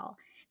as well.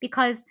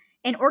 Because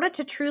in order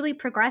to truly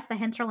progress the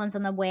Hinterlands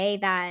in the way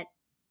that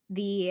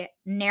the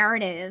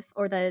narrative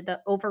or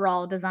the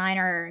overall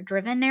designer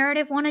driven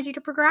narrative wanted you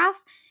to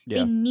progress,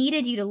 they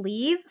needed you to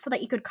leave so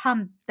that you could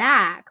come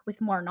back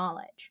with more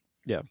knowledge.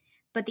 Yeah.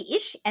 But the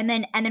issue, and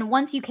then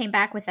once you came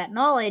back with that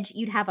knowledge,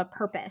 you'd have a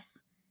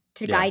purpose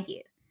to guide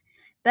you.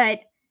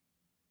 But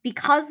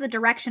because the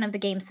direction of the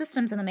game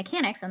systems and the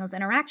mechanics and those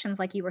interactions,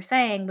 like you were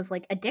saying, was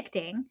like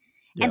addicting,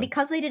 and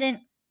because they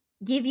didn't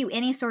give you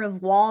any sort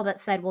of wall that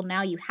said, well,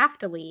 now you have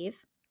to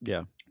leave,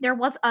 there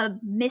was a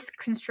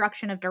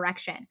misconstruction of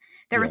direction.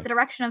 There was the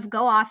direction of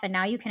go off and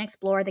now you can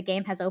explore, the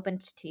game has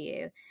opened to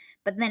you.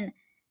 But then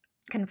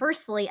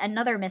conversely,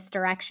 another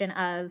misdirection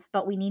of,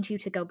 but we need you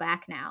to go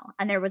back now.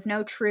 And there was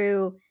no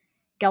true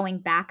going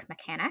back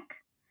mechanic.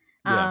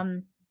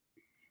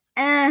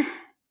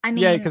 I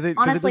mean,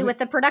 honestly, with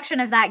the production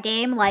of that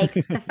game, like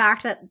the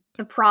fact that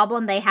the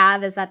problem they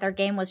have is that their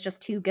game was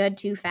just too good,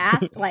 too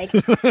fast. Like,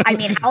 I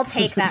mean, I'll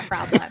take that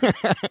problem.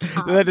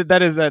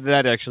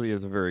 That actually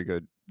is a very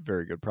good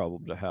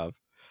problem to have.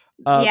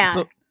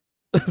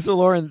 So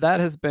Lauren, that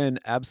has been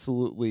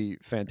absolutely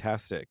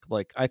fantastic.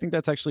 Like, I think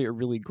that's actually a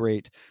really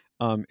great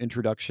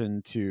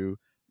introduction to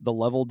the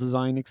level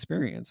design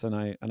experience, and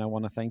I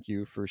want to thank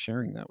you for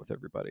sharing that with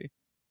everybody.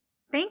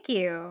 Thank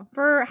you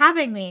for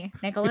having me,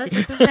 Nicholas.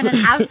 This has been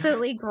an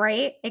absolutely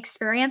great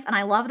experience, and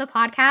I love the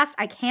podcast.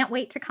 I can't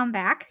wait to come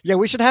back. Yeah,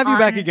 we should have you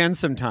back again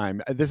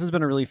sometime. This has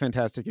been a really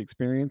fantastic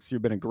experience.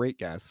 You've been a great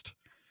guest.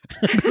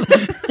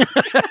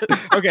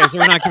 Okay, so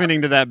we're not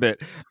committing to that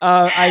bit.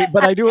 I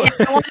do. I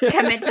want to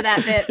commit to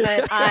that bit,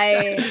 but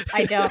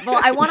I don't.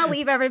 Well, I want to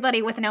leave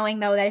everybody with knowing,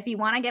 though, that if you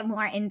want to get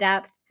more in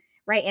depth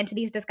right into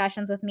these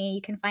discussions with me,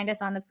 you can find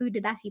us on the Food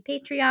Dadashi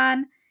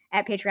Patreon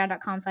at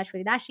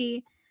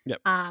patreon.com/fooddashi. Yep.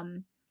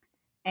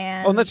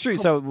 And Oh, and that's true.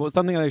 So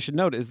something I should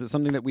note is that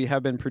something that we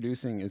have been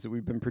producing is that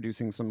we've been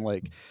producing some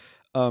like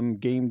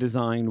game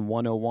design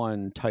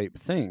 101 type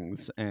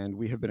things, and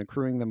we have been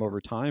accruing them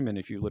over time. And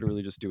if you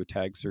literally just do a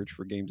tag search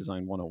for game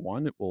design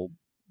 101, it will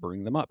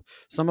bring them up.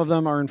 Some of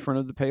them are in front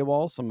of the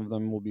paywall, some of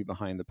them will be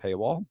behind the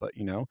paywall, but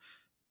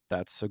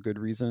that's a good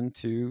reason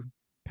to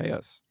pay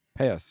us.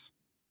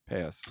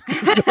 Well,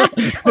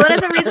 that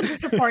is a reason to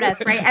support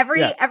us, right?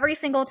 Every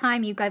single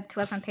time you give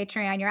to us on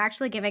Patreon, you're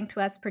actually giving to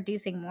us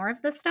producing more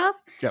of this stuff.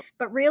 Yep.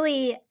 But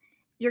really,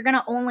 you're going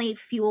to only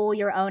fuel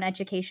your own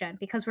education,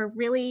 because we're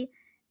really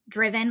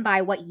driven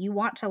by what you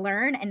want to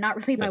learn and not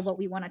really by what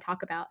we want to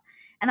talk about.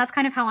 And that's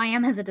kind of how I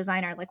am as a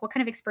designer. Like, what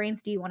kind of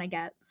experience do you want to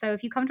get? So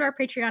if you come to our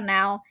Patreon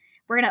now,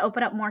 we're going to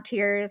open up more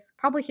tiers,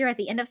 probably here at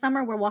the end of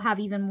summer, where we'll have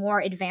even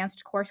more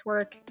advanced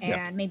coursework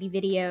and maybe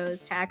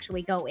videos to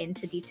actually go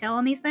into detail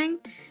on these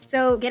things.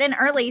 So get in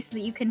early so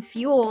that you can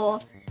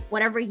fuel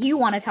whatever you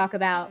want to talk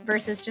about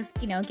versus just,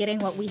 getting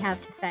what we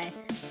have to say.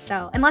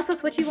 So unless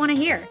that's what you want to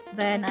hear,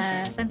 then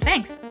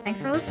thanks.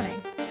 Thanks for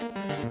listening.